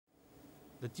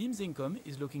The team's income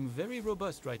is looking very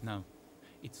robust right now.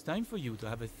 It's time for you to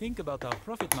have a think about our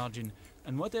profit margin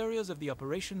and what areas of the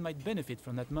operation might benefit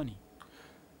from that money.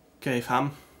 Okay,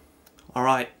 fam.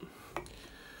 Alright.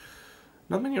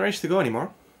 Not many races to go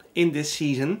anymore. In this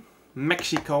season,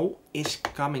 Mexico is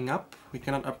coming up. We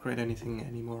cannot upgrade anything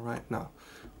anymore right now.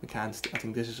 We can't. I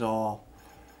think this is all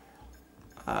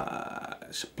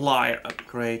supplier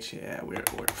upgrades. Yeah,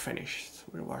 we're finished.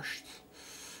 We're washed.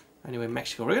 Anyway,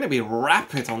 Mexico. We're gonna be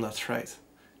rapid on that trade.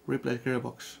 Replace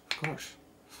gearbox, of course.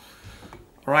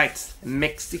 Alright,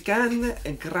 Mexican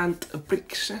Grand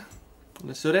Prix.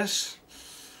 Let's do this.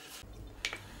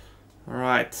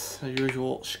 Alright, as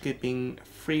usual, skipping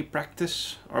free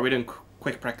practice. Or we're doing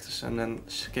quick practice and then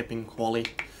skipping quali.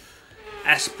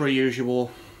 As per usual.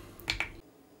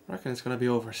 I reckon it's gonna be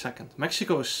over a second.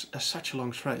 Mexico is such a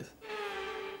long straight.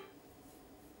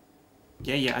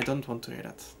 Yeah, I don't want to hear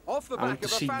that. Off the I want back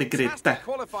to of see a the grid. fantastic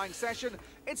qualifying session,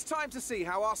 it's time to see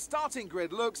how our starting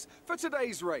grid looks for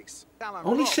today's race.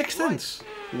 Only 6 tenths.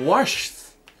 Washed.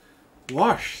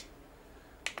 Washed.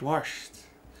 Washed.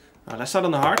 Let's start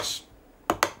on the hards.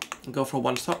 Go for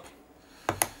one stop.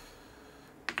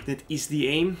 That is the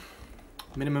aim.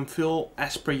 Minimum fuel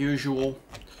as per usual.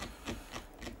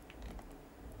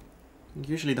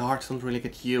 Usually the hards don't really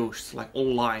get used like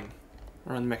online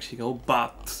around Mexico,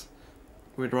 but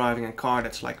we're driving a car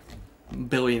that's like a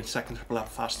billion seconds per lap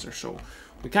faster, so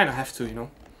we kind of have to, you know.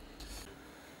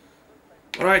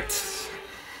 Alright.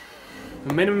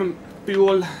 Minimum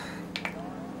fuel.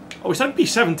 Oh, we started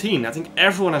P17. I think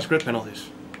everyone has grid penalties.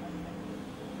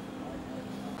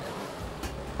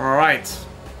 Alright.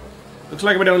 Looks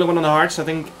like we're the only one on the hards. I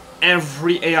think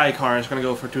every AI car is gonna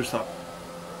go for 2-stop.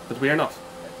 But we are not.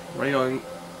 We're going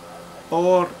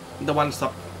for the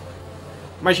 1-stop.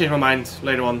 Might change my mind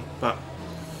later on, but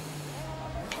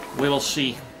we will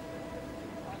see.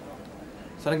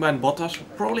 Starting behind Bottas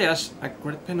probably has a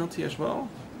grid penalty as well.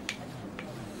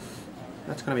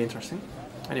 That's gonna be interesting.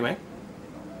 Anyway.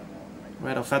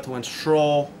 Red of Vettel and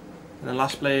Stroll. And the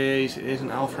last place is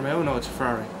an Alfa Romeo. No, it's a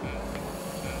Ferrari.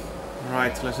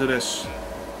 Alright, let's do this.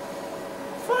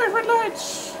 5 red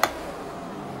lights!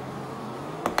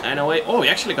 And away. Oh, we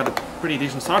actually got a pretty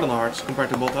decent start on the hards compared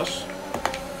to Bottas.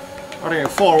 Oh, they're getting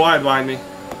 4 wide behind me.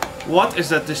 What is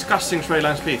that disgusting straight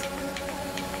line speed?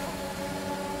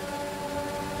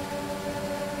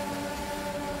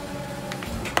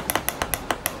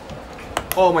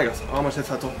 Oh my god, I almost hit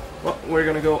Vettel. Well, we're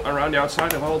gonna go around the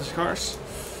outside of all these cars.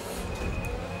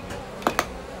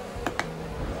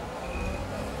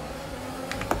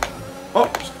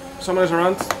 Oh, someone is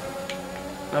around.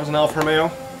 That was an Alfa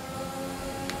Romeo.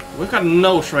 We've got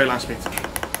no straight line speed.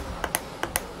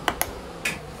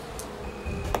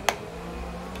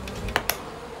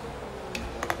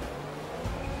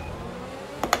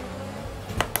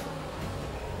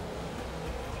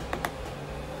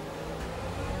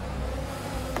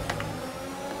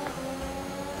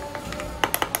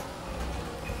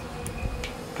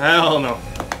 Hell no.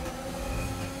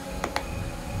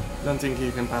 Don't think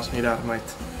you can pass me that, mate.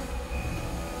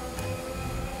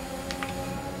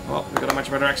 Well, we got a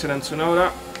much better accident,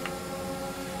 Tsunoda.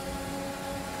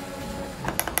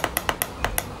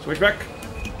 Switch back.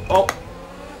 Oh.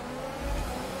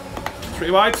 3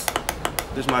 wide.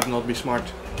 This might not be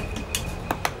smart.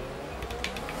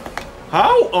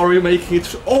 How are we making it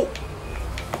so... Oh!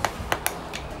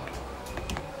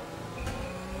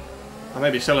 I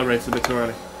maybe celebrated a bit too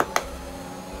early.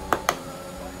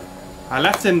 I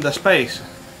left him the space.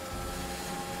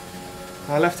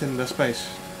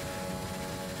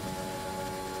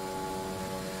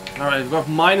 Alright, we've got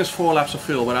minus 4 laps of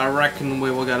fuel, but I reckon we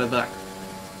will get it back.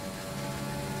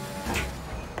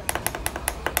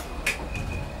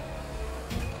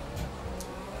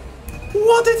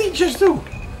 What did he just do?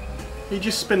 He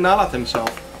just spinalled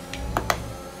himself.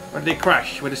 Or did he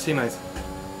crash with his teammate?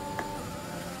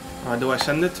 Do I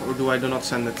send it or do I not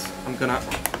send it? I'm gonna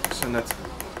send it.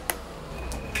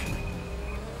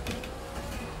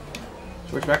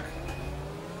 Switch back.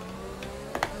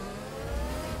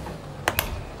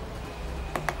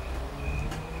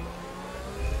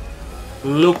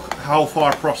 Look how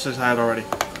far process I had already.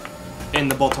 In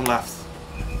the bottom left.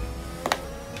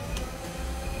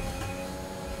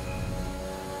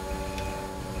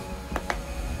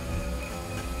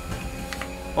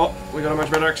 Oh, we got a much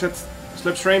better exit.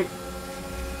 Slipstream.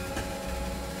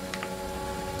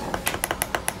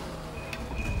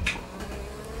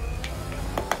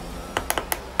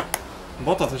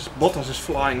 Bottas is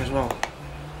flying as well.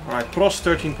 Alright, Prost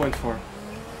 13.4.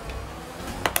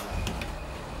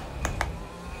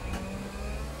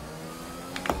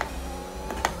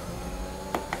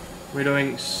 We're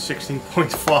doing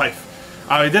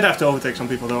 16.5. We did have to overtake some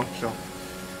people though, so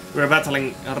we're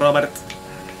battling Robert.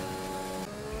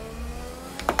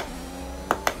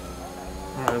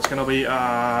 Alright, it's gonna be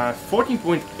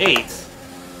 14.8.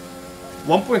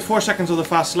 1.4 seconds of the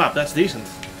fast lap, that's decent.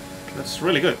 That's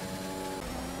really good.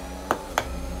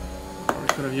 Probably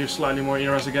could have used slightly more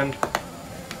eras again.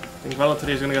 I think Valtteri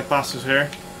is gonna get past us here.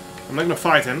 I'm not gonna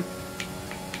fight him.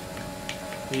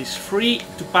 He's free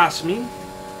to pass me.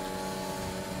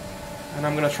 And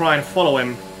I'm gonna try and follow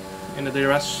him in the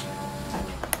DRS.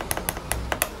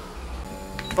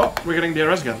 Oh, we're getting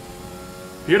DRS again.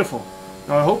 Beautiful.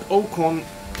 Now I hope Ocon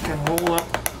can hold up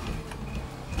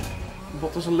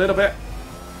Bottas a little bit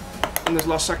in this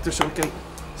last sector so we can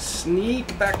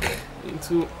sneak back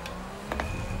into...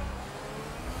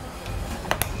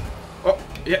 Oh,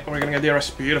 yeah, we're gonna get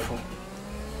DRS. Beautiful.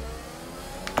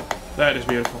 That is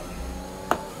beautiful.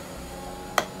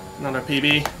 Another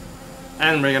PB.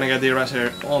 And we're gonna get DRS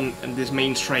here on this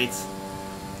main straight.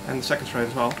 And the second straight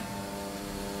as well.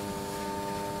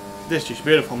 This is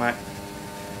beautiful, mate.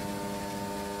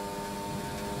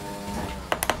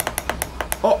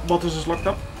 Oh, Bottas is locked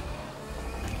up.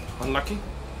 Unlucky.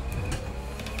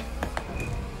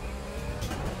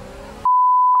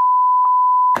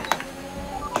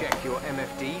 Check your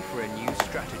MFD for a new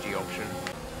strategy option.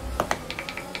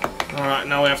 Alright,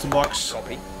 now we have to box.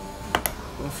 Copy.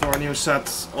 For a new set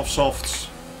of softs.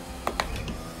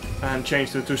 And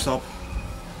change to a 2-stop.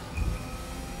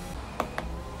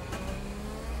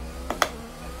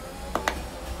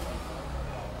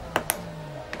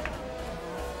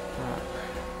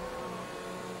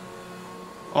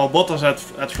 Oh, Bottas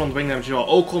at front wing damage as well.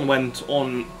 Ocon went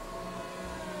on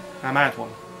a mad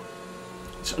one.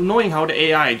 It's annoying how the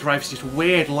AI drives these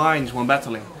weird lines when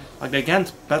battling. Like they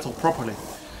can't battle properly.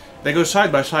 They go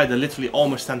side by side, they literally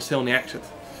almost stand still in the exit.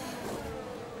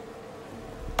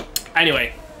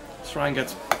 Anyway, let's try and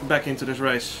get back into this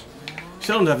race.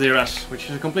 Still don't have DRS, which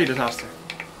is a complete disaster.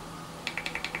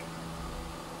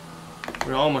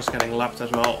 We're almost getting lapped as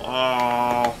well.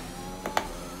 Oh.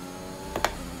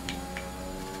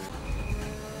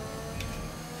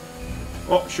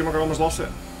 Oh, Schumacher almost lost it.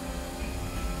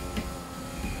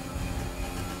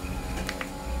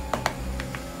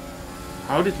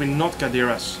 How did we not get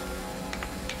DRS?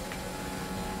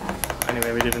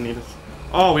 Anyway, we didn't need it.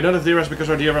 Oh, we don't have DRS because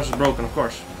our DRS is broken, of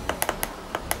course.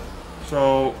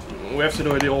 So, we have to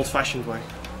do it the old-fashioned way.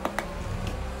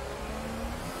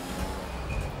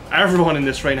 Everyone in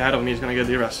this train ahead of me is gonna get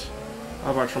DRS.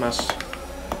 Apart from us.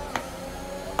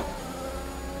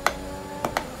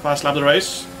 Fast lap the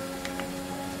race.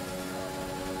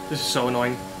 This is so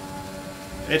annoying.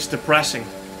 It's depressing.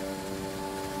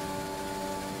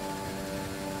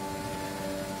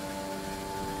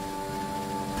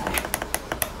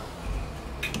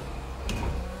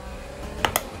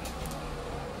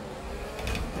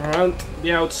 Around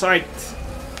the outside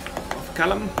of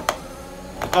Callum.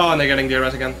 Oh, and they're getting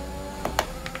DRS again.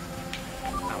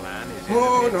 Alan is in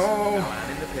Oh the pits. no!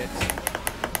 Alan in the pits.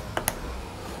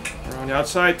 Around the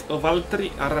outside of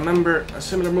Valtteri. I remember a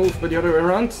similar move but the other way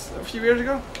around a few years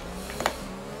ago.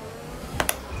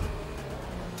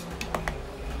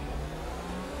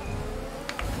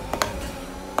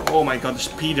 Oh my god, the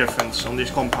speed difference on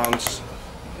these compounds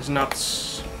is nuts.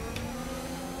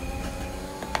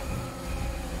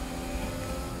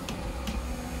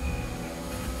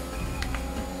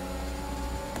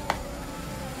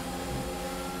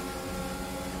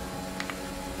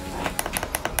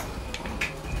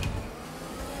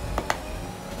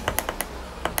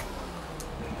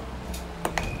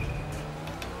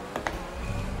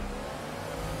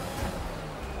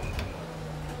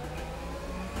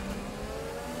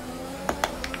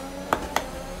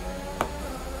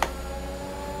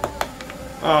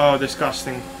 Oh,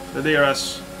 disgusting. The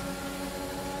DRS.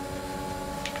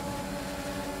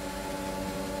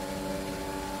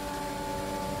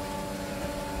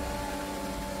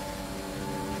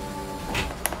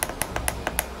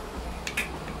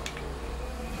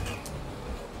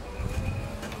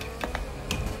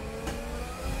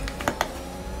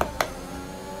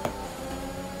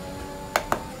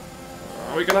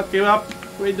 We cannot give up.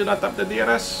 We do not have the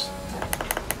DRS.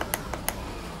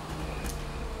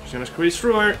 Just gonna squeeze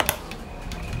through her.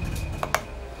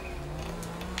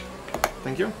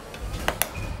 Thank you.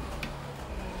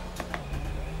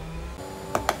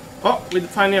 Oh, we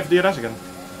finally have DRS again.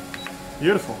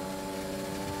 Beautiful.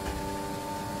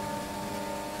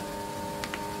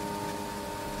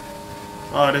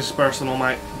 Oh, this is personal,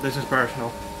 mate. This is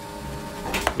personal.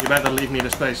 You better leave me the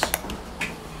space.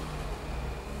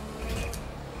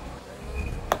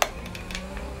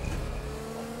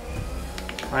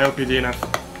 I hope you DNF.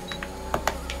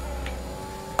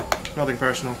 Nothing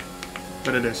personal,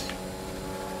 but it is.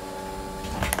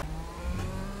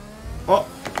 Oh,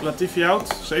 Latifi out.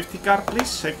 Safety car, please.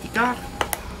 Safety car.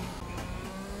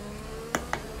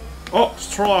 Oh,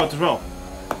 Stroll out as well.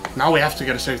 Now we have to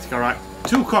get a safety car, right?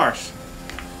 2 cars.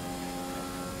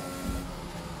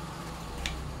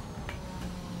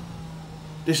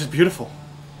 This is beautiful.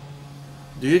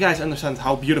 Do you guys understand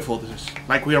how beautiful this is?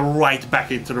 Like, we are right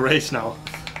back into the race now.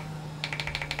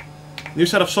 New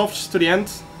set of softs to the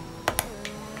end.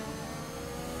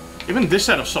 Even this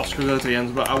set of softs could go to the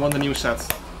end, but I want a new set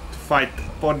to fight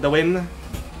for the win.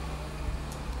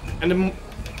 And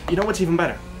you know what's even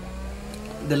better?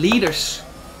 The leaders,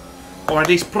 or at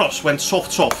least pros, went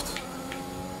soft,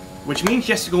 which means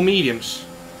he has to go mediums,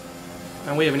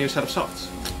 and we have a new set of softs.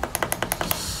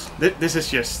 This is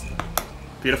just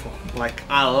beautiful. Like,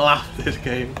 I love this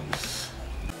game.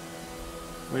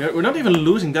 We're not even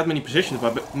losing that many positions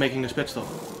by making this pit stop.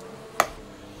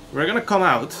 We're gonna come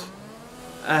out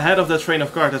ahead of that train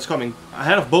of cars that's coming,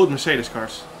 ahead of both Mercedes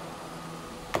cars.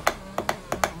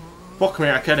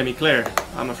 Pokemon Academy clear,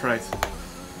 I'm afraid.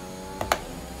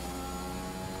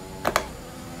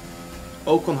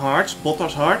 Ocon hards,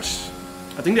 Bottas hards.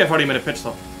 I think they've already made a pit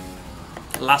stop.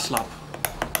 Last lap.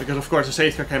 Because of course the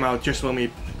safety car came out just when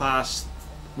we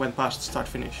went past start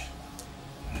finish.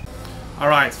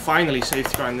 Alright, finally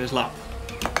safety car in this lap.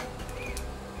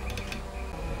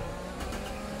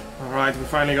 Alright, we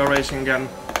finally go racing again.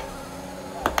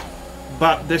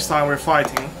 But this time we're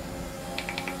fighting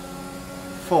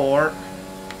for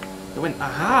the win. A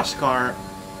Haas car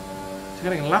is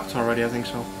getting lapped already, I think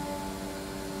so.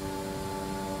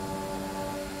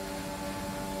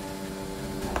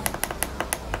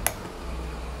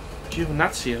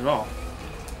 Giovinazzi as well.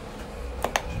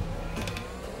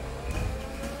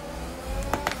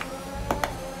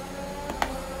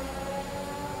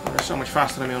 They're so much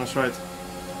faster than me on the straight.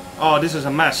 Oh, this is a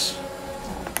mess.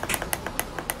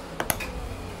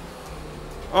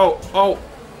 Oh, oh.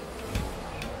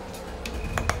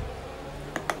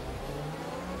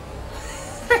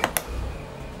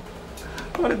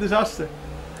 What a disaster.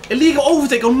 Illegal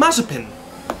overtake on Mazepin.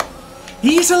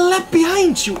 He is a lap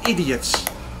behind, you idiots.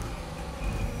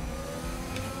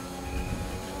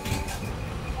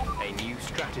 A new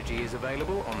strategy is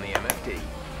available on the MFD.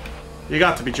 You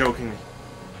got to be joking me.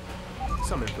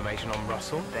 Some information on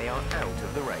Russell. They are out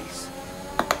of the race.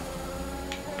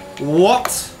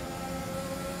 What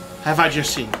have I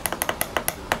just seen?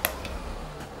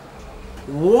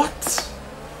 What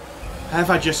have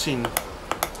I just seen?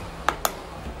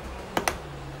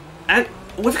 And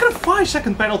we've got a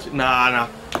 5-second penalty. Nah.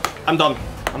 I'm done.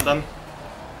 I'm done.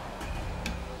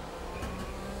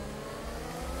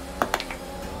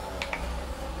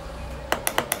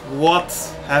 What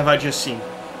have I just seen?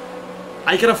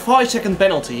 I get a 5-second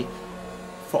penalty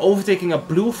for overtaking a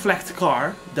blue flagged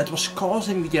car that was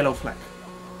causing the yellow flag.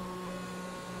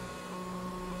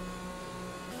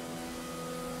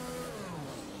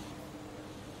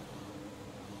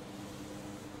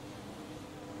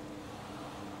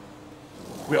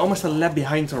 We're almost a lap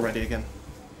behind already again.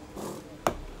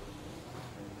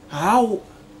 How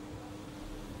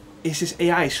is this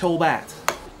AI so bad?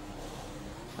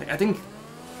 Like, I think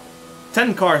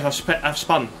 10 cars have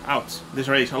spun out this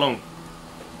race alone.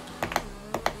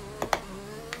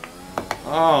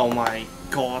 Oh my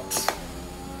god.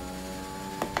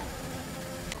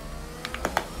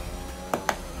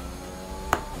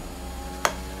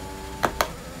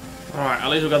 Alright, at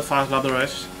least we got a fast lap the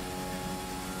race.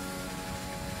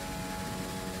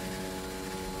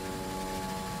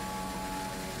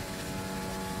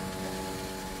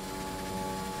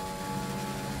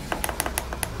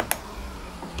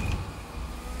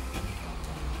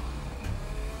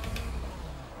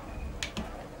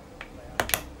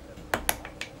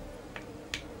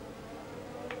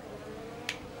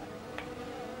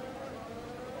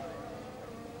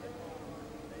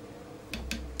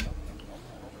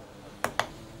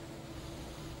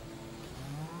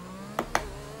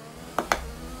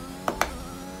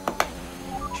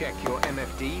 Check your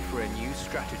MFD for a new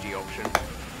strategy option.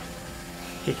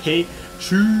 Hehe,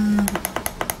 true.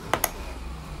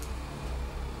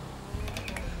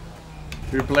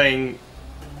 We're playing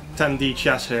 10D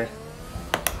chess here.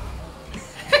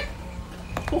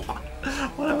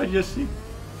 What have I just seen?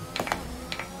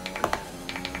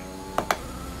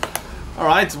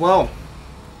 Alright, well.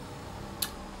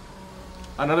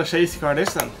 Another safety car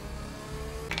this then.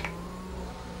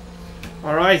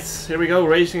 Alright, here we go,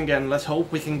 racing again. Let's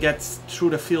hope we can get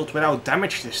through the field without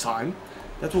damage this time.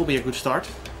 That will be a good start.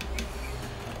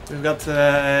 We've got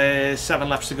 7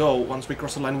 laps to go once we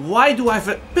cross the line. Why do I have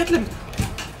a pit limit?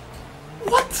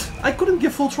 What? I couldn't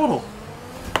give full throttle.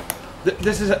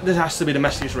 This has to be the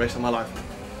messiest race of my life.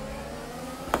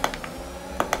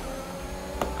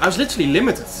 I was literally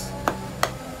limited.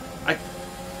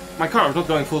 My car was not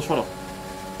going full throttle.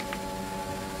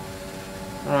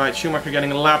 Alright, Schumacher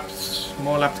getting lapped.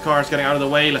 More lapped cars getting out of the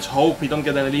way. Let's hope we don't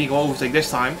get an illegal overtake this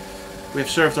time. We have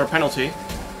served our penalty.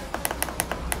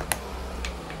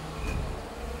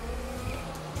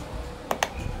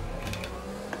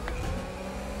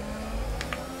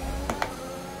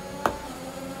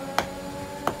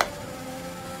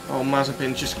 Oh,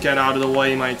 Mazepin, just get out of the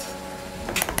way, mate.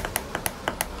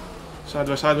 Side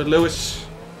by side with Lewis.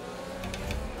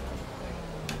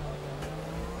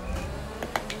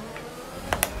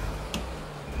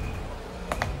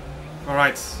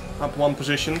 Alright, up 1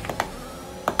 position.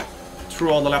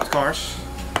 Through all the lapped cars.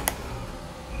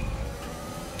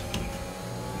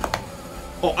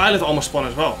 Oh, Islet almost spun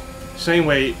as well. Same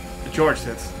way George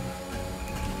did.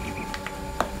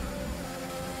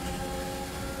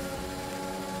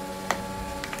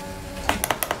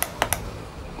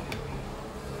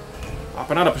 Up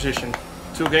another position.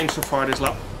 2 gains so far this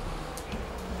lap.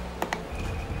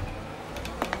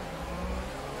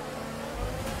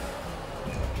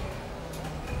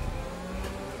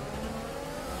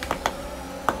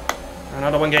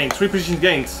 Another 1 gained. 3 positions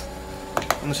gained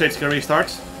on the safety car restart.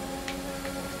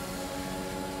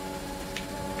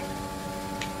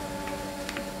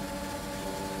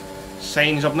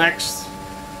 Sainz up next.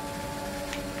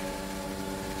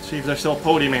 Let's see if there's still a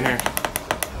podium in here.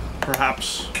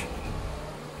 Perhaps.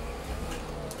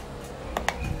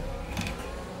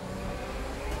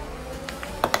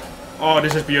 Oh,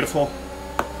 this is beautiful.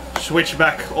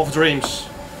 Switchback of dreams.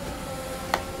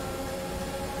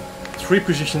 3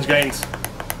 positions gained.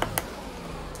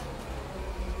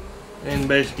 In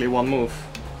basically 1 move.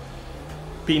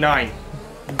 P9.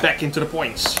 Back into the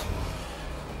points.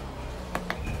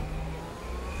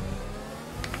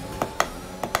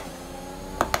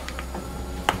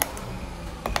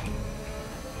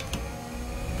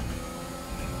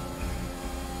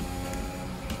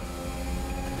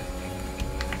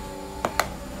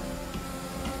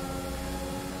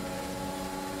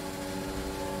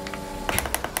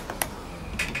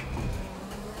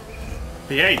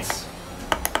 P8.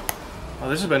 Oh,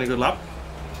 this has been a good lap.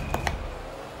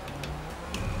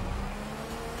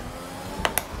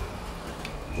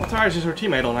 What tires is her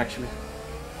teammate on actually?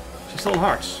 She's still on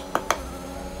hards.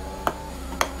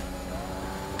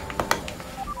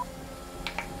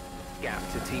 Gap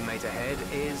to teammate ahead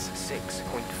is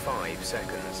 6.5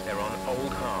 seconds. They're on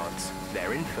old hards.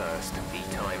 They're in first.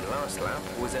 The time last lap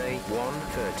was a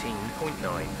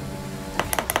 1:13.9.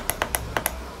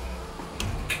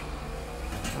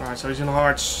 Alright, so he's in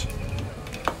hards.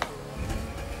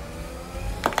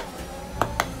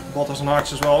 Bottas on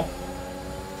hards as well.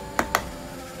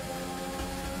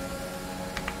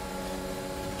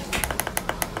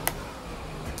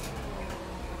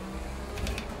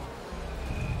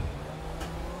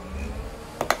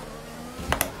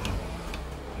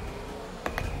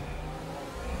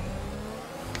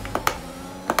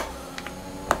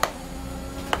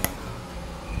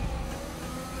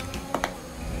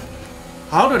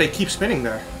 How do they keep spinning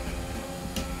there?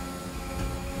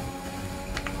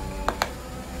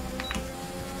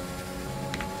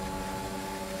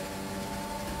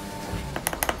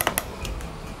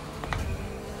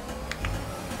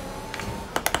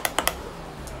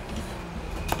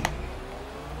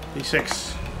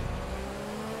 P6.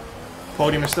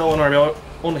 Podium is still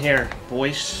on here,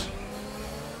 boys.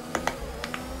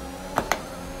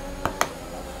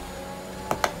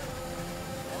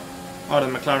 Oh, the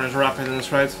McLaren is rapid in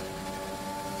this raid.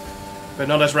 But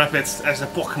not as rapid as the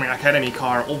Pokémon Academy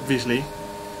car, obviously.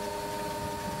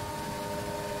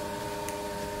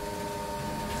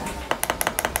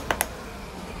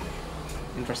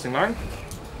 Interesting line.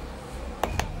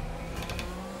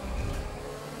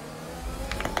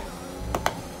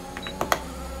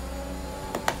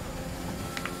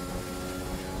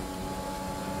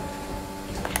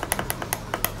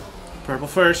 Purple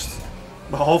first,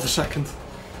 by half a second.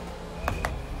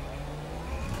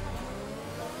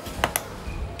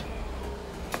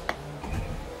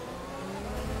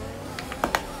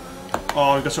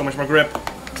 Oh, he got so much more grip.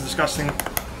 It's disgusting.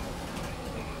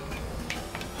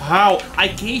 How? I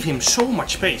gave him so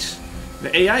much space.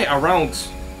 The AI around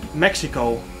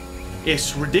Mexico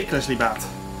is ridiculously bad.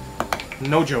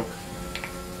 No joke.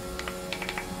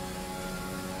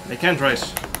 They can't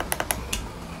race.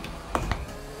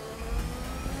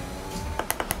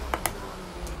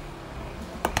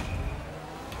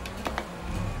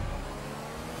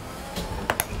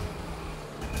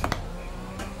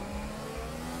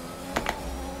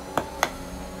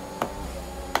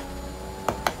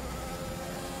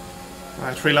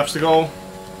 Alright, 3 laps to go.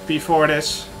 P4 it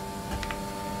is.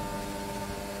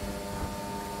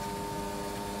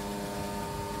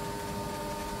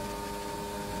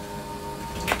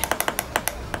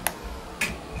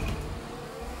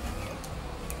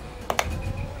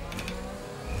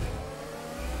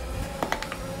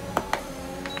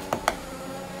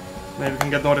 Maybe we can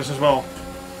get Norris as well.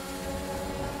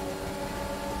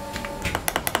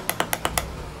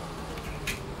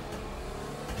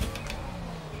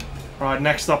 Alright,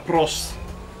 next up Prost.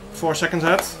 4 seconds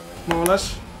ahead, more or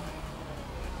less.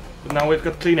 But now we've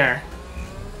got clean air.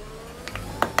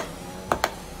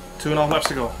 2.5 laps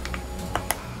to go.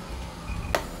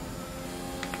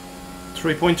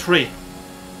 3.3.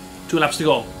 2 laps to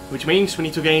go. Which means we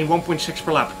need to gain 1.6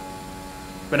 per lap.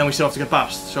 But then we still have to get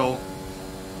past, so...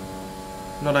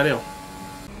 not ideal.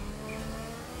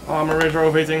 Oh, my radar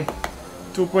overheating.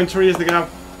 2.3 is the gap.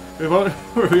 We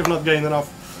have not gained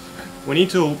enough. We need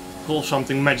to pull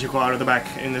something magical out of the back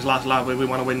in this last lap if we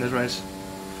want to win this race.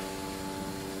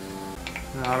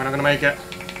 No, we're not gonna make it.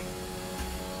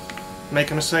 Make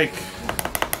a mistake.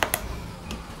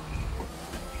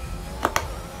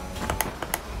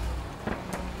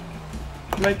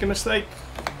 Make a mistake.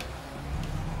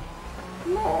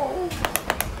 No.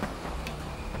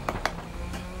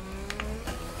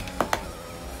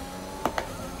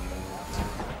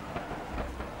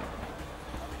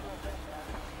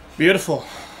 Beautiful.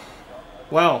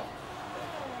 Well,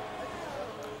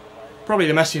 probably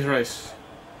the messiest race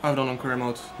I've done on career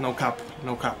mode. No cap,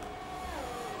 no cap.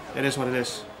 It is what it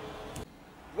is.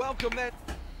 Welcome then.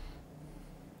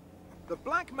 The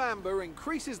Black Mamba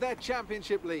increases their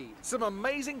championship lead. Some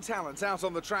amazing talent out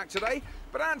on the track today.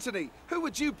 But Anthony, who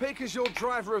would you pick as your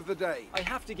driver of the day? I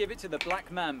have to give it to the Black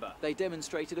Mamba. They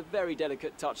demonstrated a very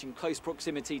delicate touch in close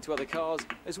proximity to other cars,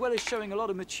 as well as showing a lot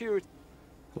of maturity.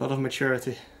 A lot of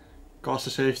maturity. Caused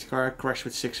a safety car, crashed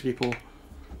with 6 people.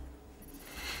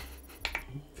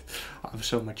 I'm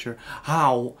so mature.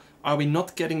 How are we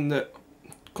not getting the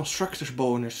constructor's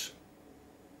bonus?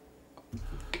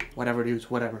 Whatever, dude,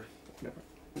 whatever.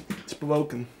 It's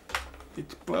broken.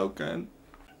 It's broken.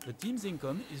 The team's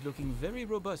income is looking very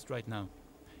robust right now.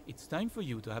 It's time for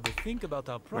you to have a think about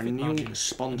our Our profit new margin and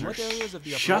sponsors. what areas of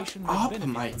the Shut operation would up, benefit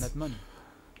mate. from that money.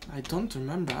 I don't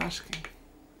remember asking.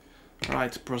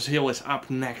 Right, Brazil is up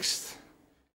next.